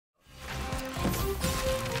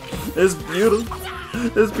It's beautiful.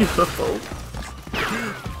 It's beautiful.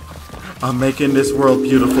 I'm making this world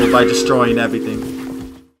beautiful by destroying everything.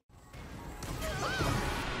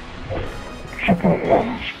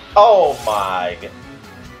 Oh my god.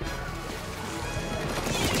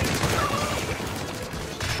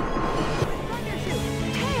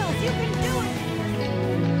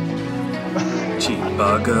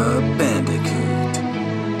 Chibuga Bandicoot.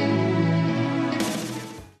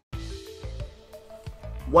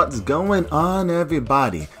 What's going on,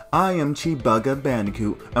 everybody? I am Chibuga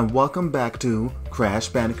Bandicoot, and welcome back to Crash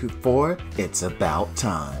Bandicoot 4, It's About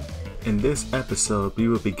Time. In this episode, we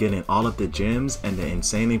will be getting all of the gems and the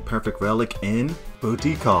N.Sanely Perfect Relic in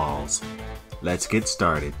Booty Calls. Let's get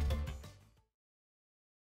started.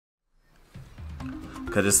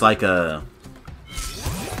 Cause it's like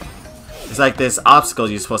this obstacle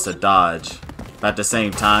you're supposed to dodge, but at the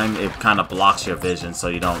same time, it kind of blocks your vision so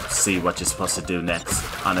you don't see what you're supposed to do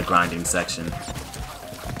next on the grinding section.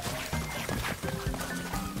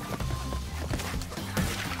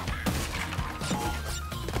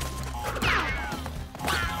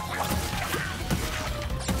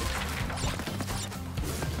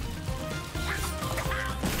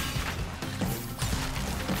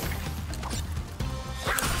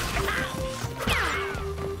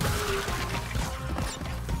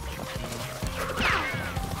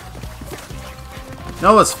 You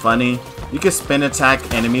know what's funny? You can spin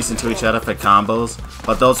attack enemies into each other for combos,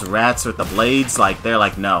 but those rats with the blades, they're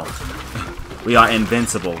like, no. We are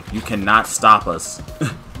invincible. You cannot stop us.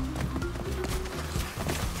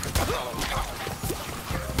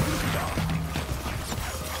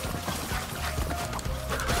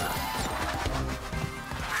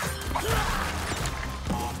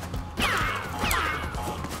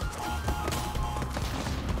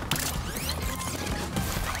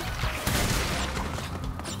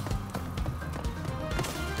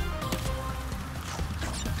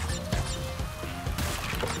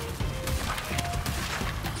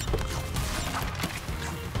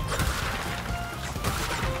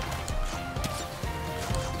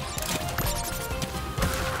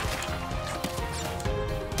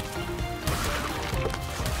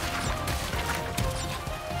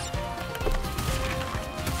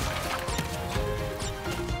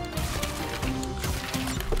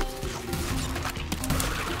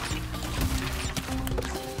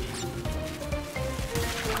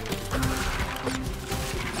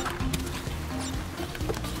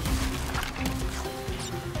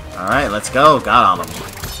 Alright, let's go. Got on him.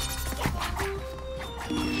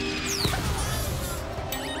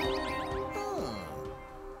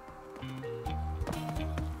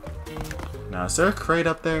 Now, is there a crate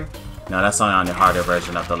up there? No, that's only on the harder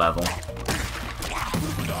version of the level.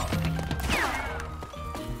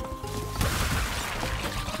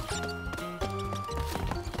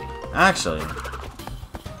 Actually.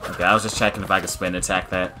 Okay, I was just checking if I could spin attack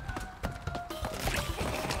that.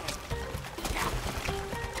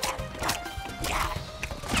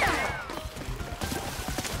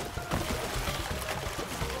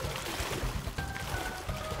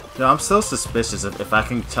 Yo, I'm so suspicious if I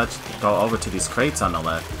can go over to these crates on the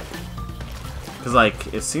left. Cause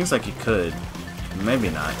it seems like you could.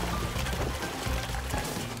 Maybe not.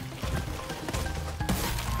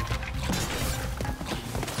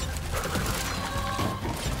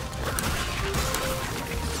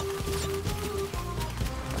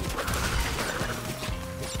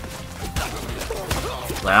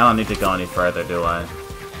 I don't need to go any further, do I?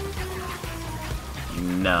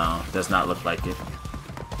 No, does not look like it.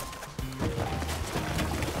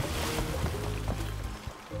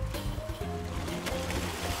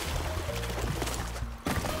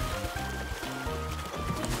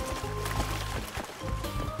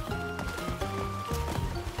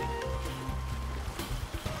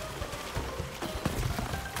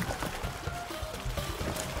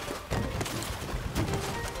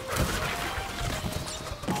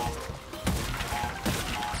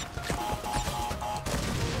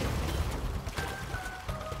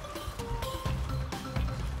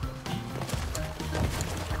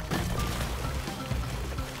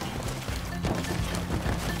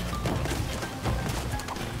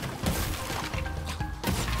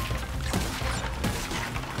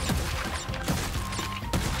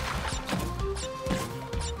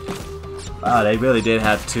 Wow, they really did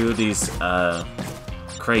have two of these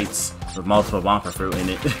crates with multiple Wumpa fruit in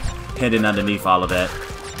it, hidden underneath all of that.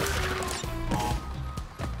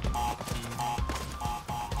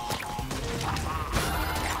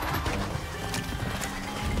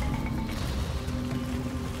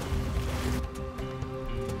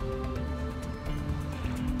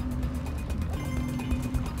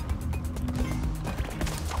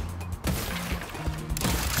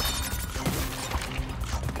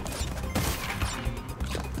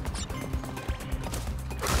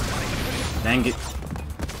 Dang it.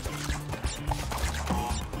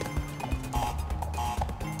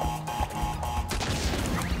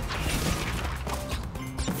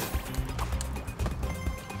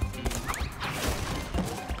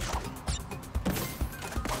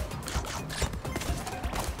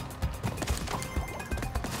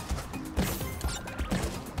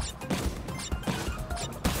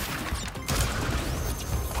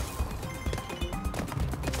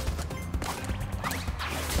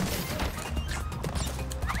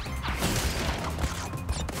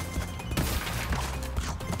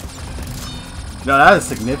 No, that is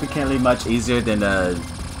significantly much easier than the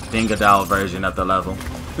Dingadal version of the level.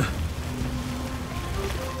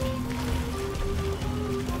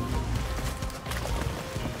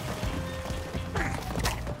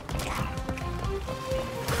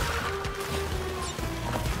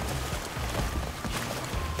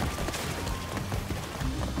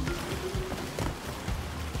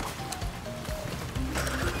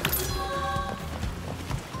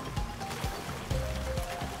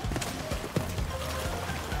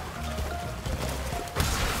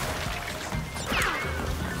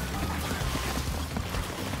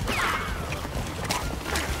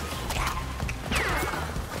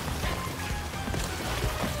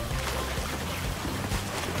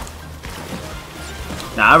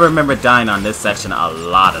 Now, I remember dying on this section a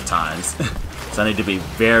lot of times, so I need to be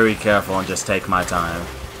very careful and just take my time.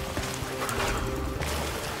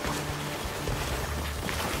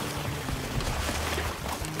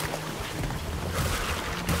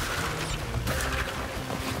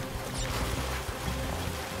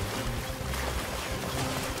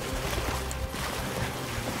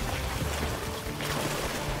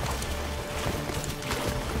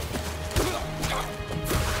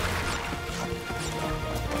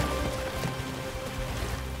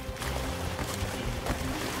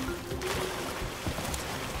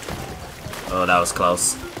 Oh, that was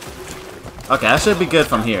close. Okay, I should be good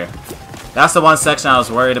from here. That's the one section I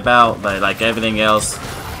was worried about, but like everything else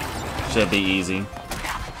should be easy.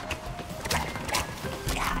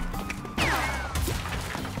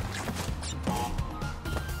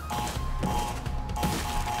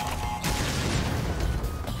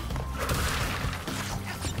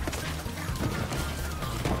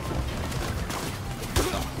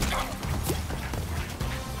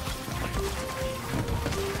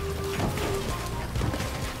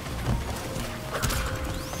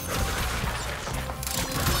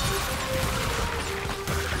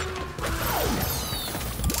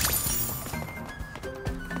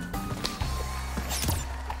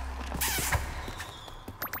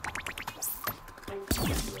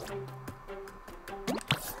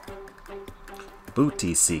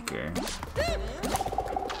 Booty Seeker.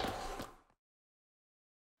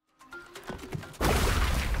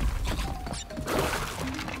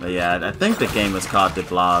 But yeah, I think the game was called The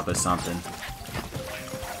Blob or something.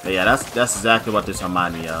 But yeah, that's exactly what this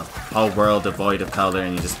reminded me of. Whole world devoid of color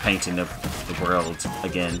and you're just painting the world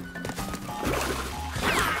again.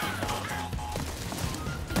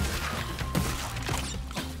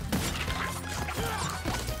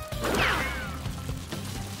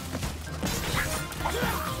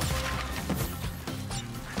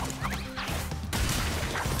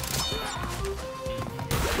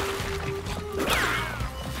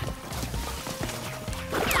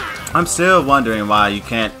 I'm still wondering why you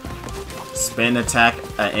can't spin attack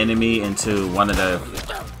an enemy into one of the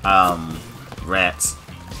rats,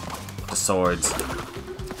 the swords.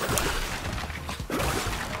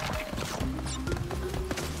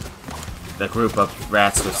 The group of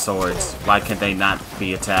rats with swords. Why can they not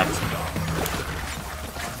be attacked?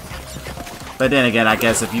 But then again, I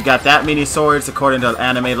guess if you got that many swords, according to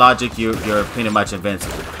anime logic, you're pretty much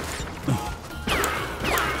invincible.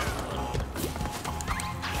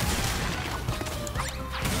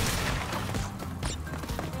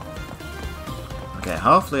 Okay,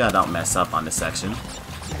 hopefully I don't mess up on this section.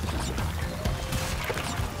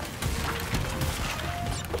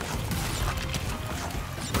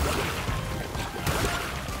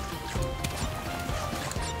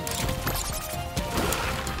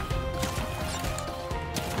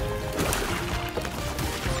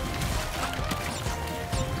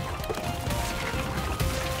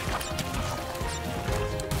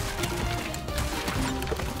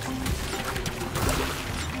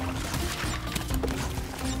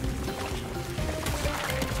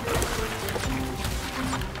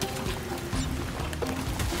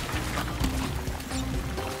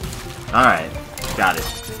 Alright, got it.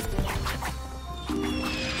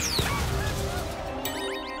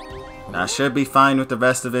 Now I should be fine with the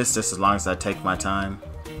rest of this, just as long as I take my time.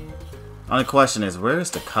 Only question is, where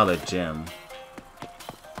is the colored gem?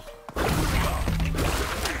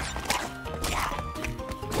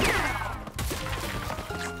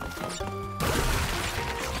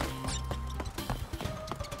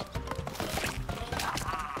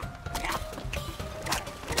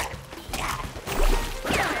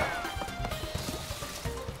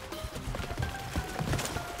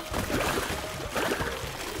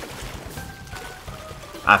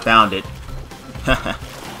 I found it.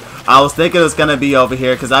 I was thinking it was gonna be over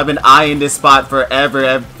here because I've been eyeing this spot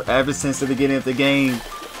forever, ever since the beginning of the game.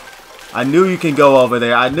 I knew you can go over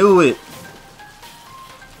there. I knew it.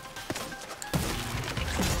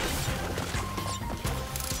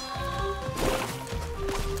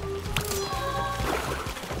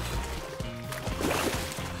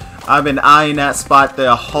 I've been eyeing that spot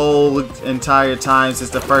the whole entire time since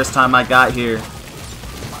the first time I got here.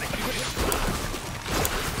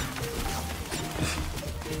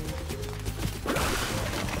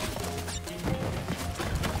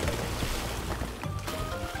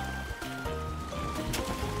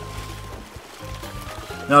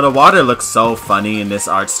 No, the water looks so funny in this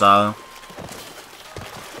art style.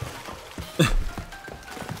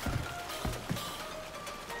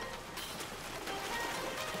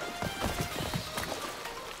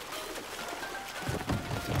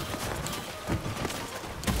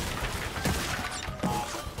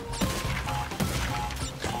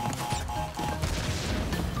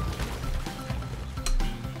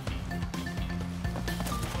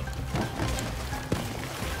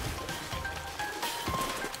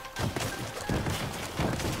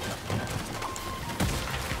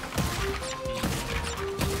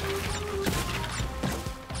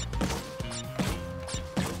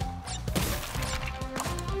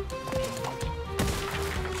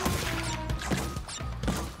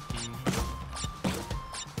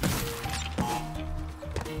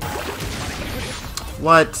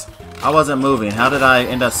 What? I wasn't moving. How did I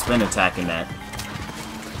end up spin attacking that?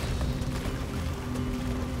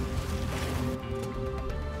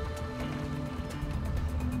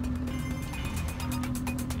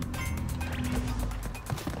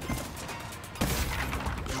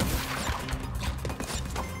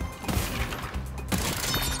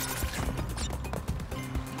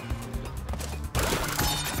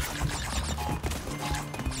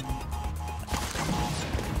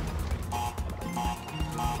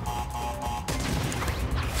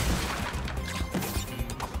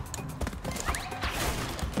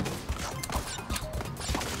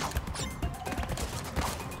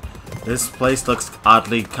 This place looks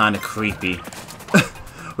oddly kind of creepy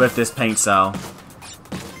with this paint style.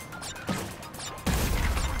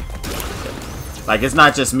 Like, it's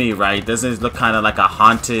not just me, right? Doesn't it look kind of like a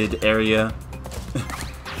haunted area?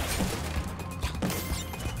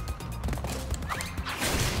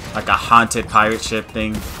 Like a haunted pirate ship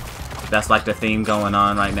thing. That's like the theme going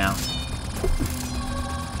on right now.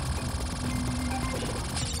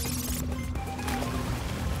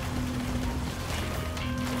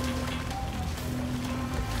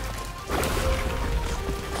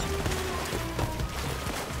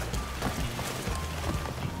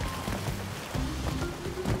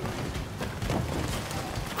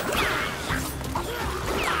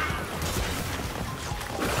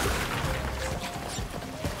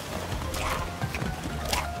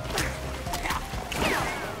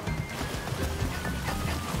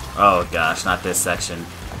 Oh gosh, not this section.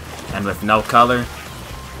 And with no color?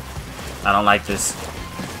 I don't like this.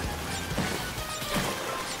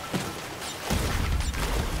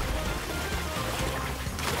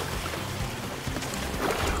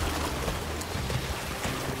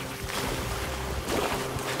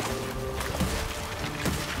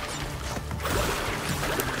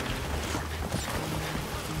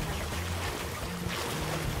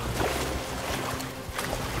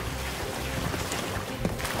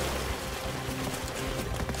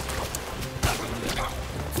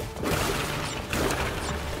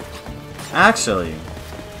 Actually,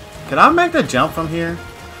 can I make the jump from here?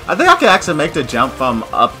 I think I can actually make the jump from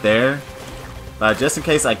up there. But just in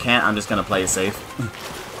case I can't, I'm just going to play it safe.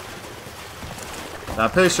 I'm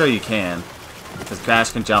pretty sure you can. Because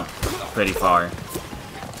Crash can jump pretty far.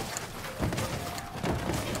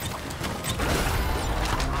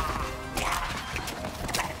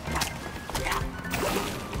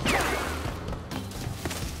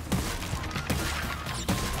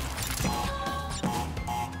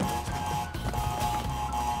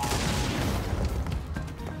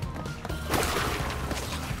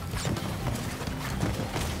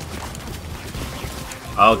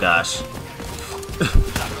 Oh gosh.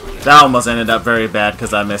 That almost ended up very bad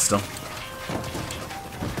because I missed him.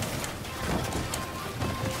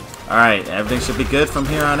 Alright, everything should be good from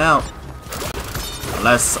here on out.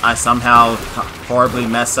 Unless I somehow horribly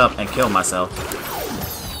mess up and kill myself.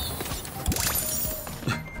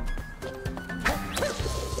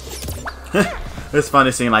 It's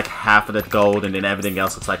funny seeing like half of the gold and then everything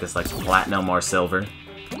else looks like it's like platinum or silver.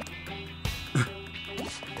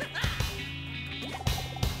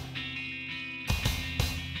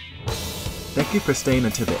 I think Thank you for staying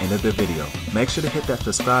until the end of the video. Make sure to hit that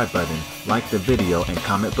subscribe button, like the video, and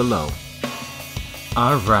comment below.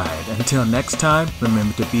 Alright, until next time,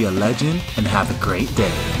 remember to be a legend and have a great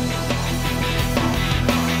day.